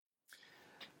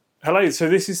Hello, so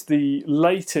this is the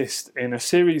latest in a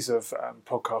series of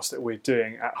podcasts that we're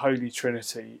doing at Holy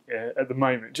Trinity at the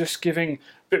moment, just giving a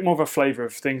bit more of a flavour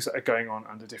of things that are going on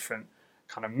under different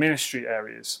kind of ministry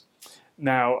areas.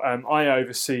 Now, I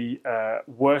oversee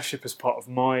worship as part of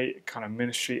my kind of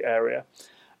ministry area,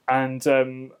 and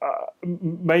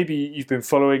maybe you've been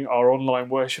following our online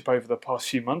worship over the past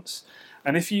few months,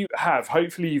 and if you have,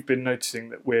 hopefully you've been noticing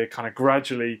that we're kind of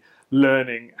gradually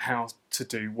learning how to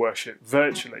do worship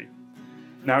virtually.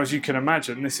 Now, as you can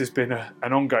imagine, this has been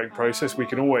an ongoing process. We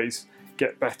can always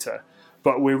get better,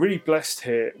 but we're really blessed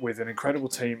here with an incredible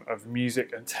team of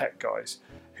music and tech guys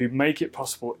who make it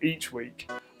possible each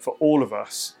week for all of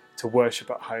us to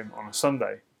worship at home on a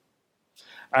Sunday.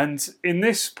 And in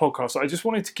this podcast, I just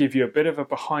wanted to give you a bit of a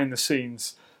behind the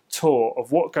scenes tour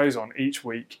of what goes on each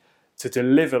week to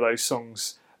deliver those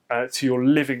songs to your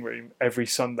living room every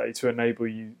Sunday to enable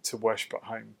you to worship at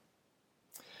home.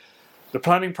 The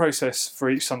planning process for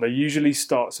each Sunday usually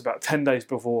starts about 10 days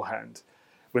beforehand,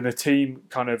 when the team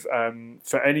kind of,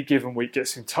 for any given week,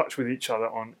 gets in touch with each other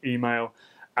on email,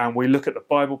 and we look at the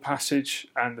Bible passage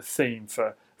and the theme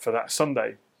for that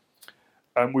Sunday.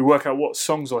 We work out what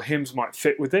songs or hymns might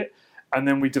fit with it, and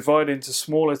then we divide into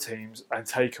smaller teams and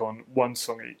take on one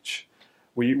song each.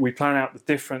 We plan out the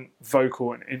different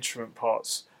vocal and instrument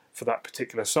parts for that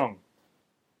particular song.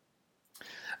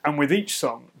 And with each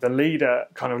song, the leader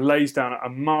kind of lays down a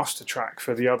master track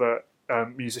for the other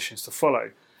musicians to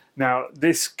follow. Now,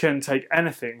 this can take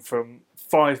anything from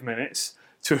 5 minutes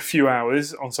to a few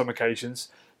hours on some occasions,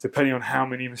 depending on how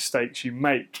many mistakes you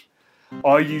make.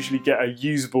 I usually get a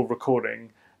usable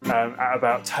recording at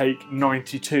about take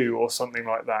 92 or something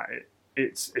like that.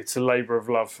 It's a labour of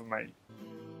love for me.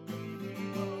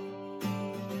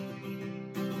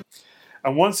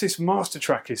 And once this master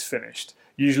track is finished,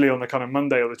 usually on the kind of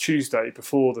Monday or the Tuesday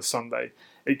before the Sunday,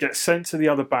 it gets sent to the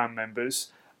other band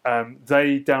members.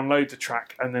 They download the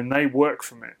track and then they work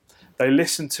from it. They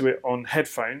listen to it on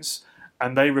headphones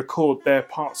and they record their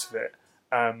parts of it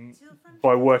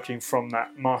by working from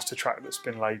that master track that's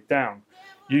been laid down.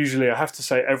 Usually, I have to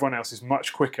say, everyone else is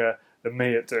much quicker than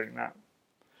me at doing that.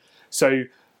 So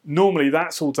normally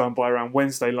that's all done by around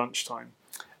Wednesday lunchtime.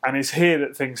 And it's here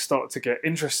that things start to get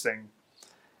interesting.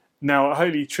 Now, at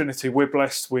Holy Trinity, we're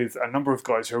blessed with a number of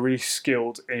guys who are really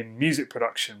skilled in music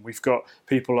production. We've got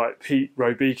people like Pete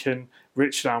Robeacon,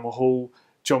 Richard Almer Hall,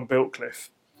 John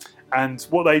Biltcliffe. And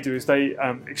what they do is they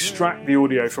extract the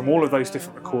audio from all of those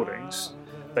different recordings.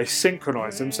 They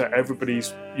synchronise them so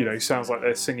everybody's, sounds like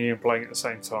they're singing and playing at the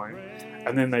same time.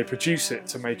 And then they produce it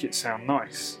to make it sound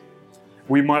nice.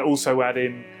 We might also add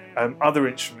in other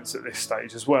instruments at this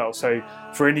stage as well. So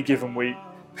for any given week,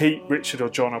 Pete, Richard or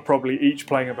John are probably each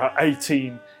playing about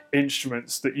 18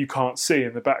 instruments that you can't see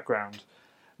in the background.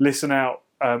 Listen out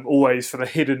always for the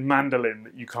hidden mandolin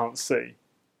that you can't see.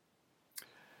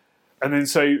 And then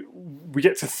so we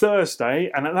get to Thursday,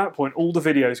 and at that point all the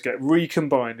videos get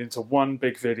recombined into one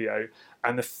big video,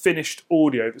 and the finished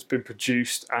audio that's been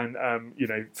produced and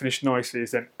finished nicely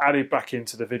is then added back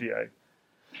into the video.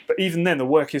 But even then the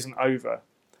work isn't over.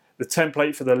 The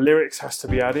template for the lyrics has to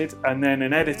be added, and then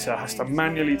an editor has to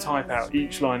manually type out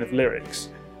each line of lyrics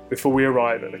before we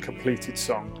arrive at the completed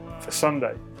song for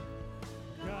Sunday.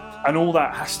 And all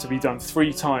that has to be done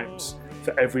 3 times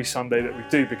for every Sunday that we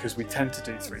do, because we tend to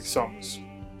do 3 songs.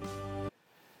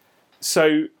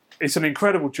 So it's an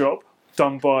incredible job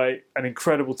done by an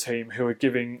incredible team who are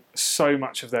giving so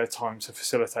much of their time to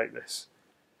facilitate this.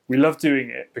 We love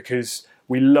doing it because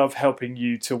we love helping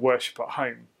you to worship at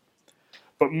home.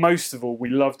 But most of all, we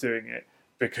love doing it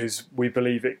because we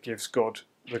believe it gives God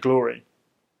the glory.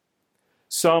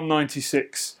 Psalm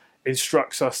 96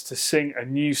 instructs us to sing a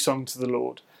new song to the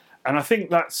Lord. And I think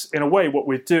that's, in a way, what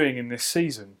we're doing in this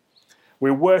season.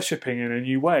 We're worshipping in a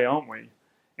new way, aren't we?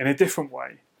 In a different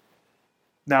way.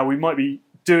 Now, we might be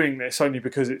doing this only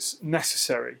because it's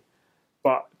necessary,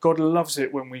 but God loves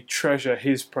it when we treasure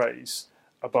His praise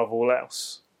above all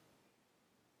else.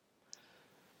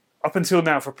 Up until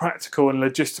now, for practical and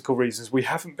logistical reasons, we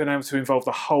haven't been able to involve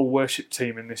the whole worship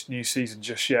team in this new season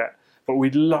just yet, but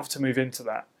we'd love to move into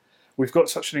that. We've got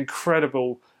such an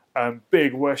incredible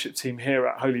big worship team here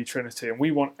at Holy Trinity, and we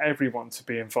want everyone to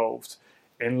be involved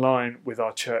in line with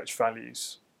our church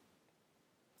values.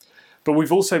 But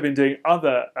we've also been doing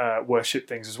other worship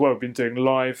things as well. We've been doing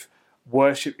live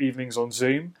worship evenings on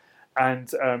Zoom,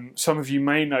 and some of you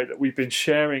may know that we've been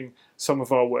sharing some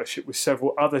of our worship with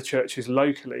several other churches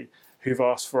locally who've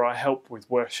asked for our help with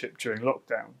worship during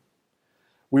lockdown.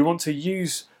 We want to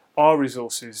use our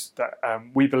resources that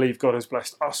we believe God has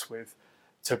blessed us with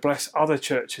to bless other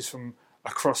churches from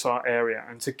across our area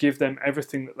and to give them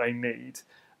everything that they need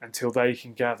until they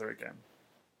can gather again.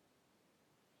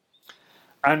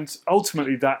 And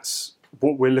ultimately, that's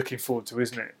what we're looking forward to,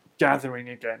 isn't it? Gathering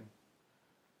again.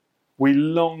 We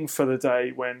long for the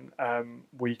day when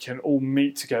we can all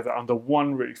meet together under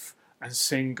one roof and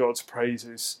sing God's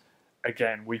praises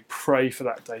again. We pray for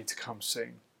that day to come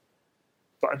soon.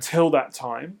 But until that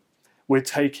time, we're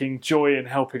taking joy in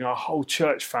helping our whole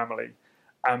church family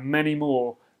and many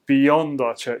more beyond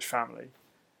our church family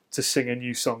to sing a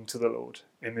new song to the Lord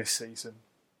in this season.